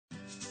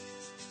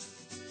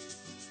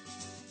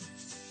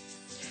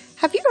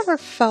Have you ever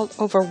felt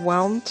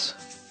overwhelmed?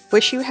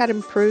 Wish you had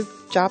improved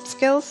job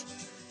skills?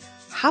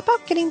 How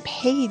about getting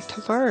paid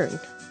to learn?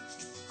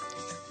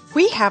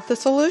 We have the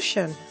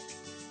solution.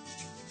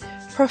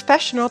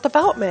 Professional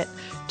development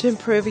to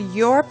improve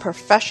your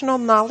professional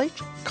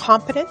knowledge,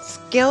 competence,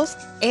 skills,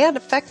 and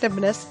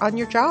effectiveness on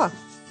your job.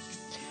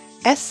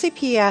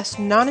 SCPS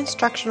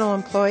non-instructional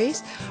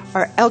employees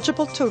are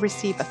eligible to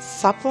receive a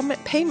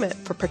supplement payment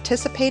for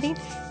participating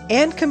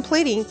and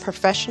completing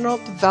professional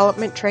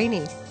development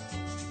training.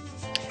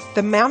 The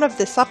amount of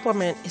the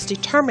supplement is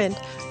determined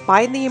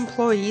by the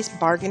employee's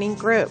bargaining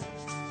group.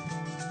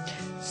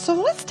 So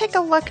let's take a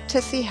look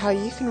to see how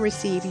you can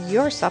receive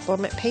your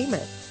supplement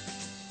payment.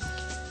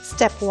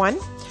 Step 1.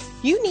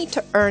 You need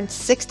to earn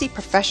 60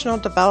 professional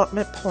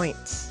development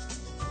points.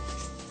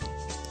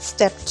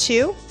 Step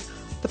 2.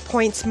 The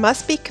points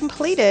must be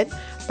completed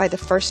by the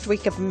first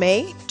week of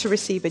May to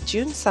receive a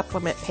June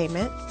supplement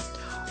payment,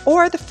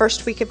 or the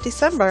first week of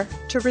December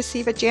to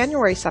receive a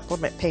January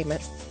supplement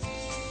payment.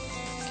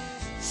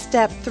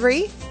 Step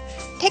 3.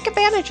 Take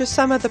advantage of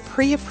some of the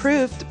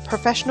pre-approved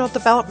professional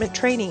development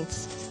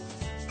trainings.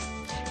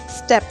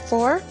 Step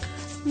 4.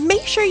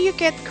 Make sure you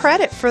get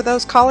credit for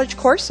those college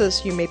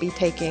courses you may be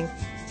taking.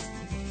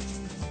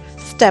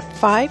 Step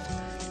 5.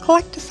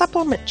 Collect a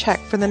supplement check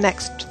for the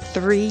next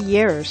 3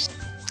 years.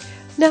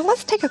 Now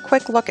let's take a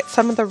quick look at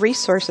some of the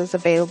resources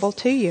available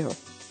to you.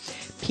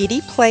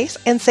 PD Place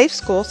and Safe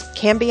Schools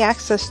can be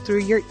accessed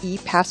through your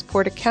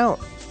ePassport account.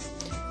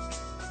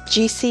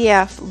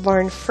 GCF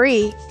Learn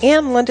Free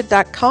and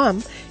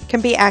London.com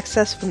can be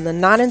accessed from the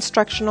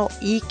Non-Instructional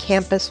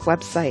eCampus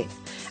website.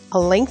 A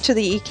link to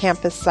the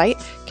eCampus site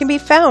can be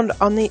found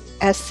on the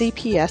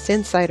SCPS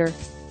Insider.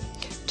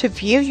 To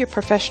view your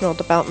professional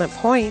development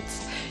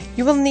points,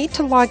 you will need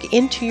to log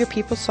into your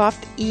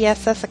PeopleSoft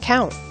ESS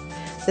account.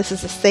 This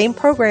is the same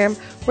program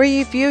where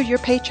you view your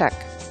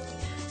paycheck.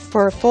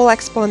 For a full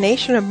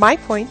explanation of my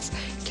points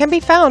can be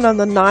found on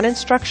the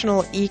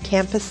Non-Instructional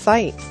eCampus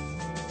site.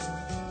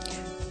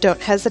 Don't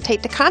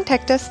hesitate to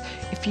contact us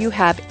if you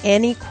have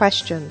any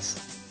questions.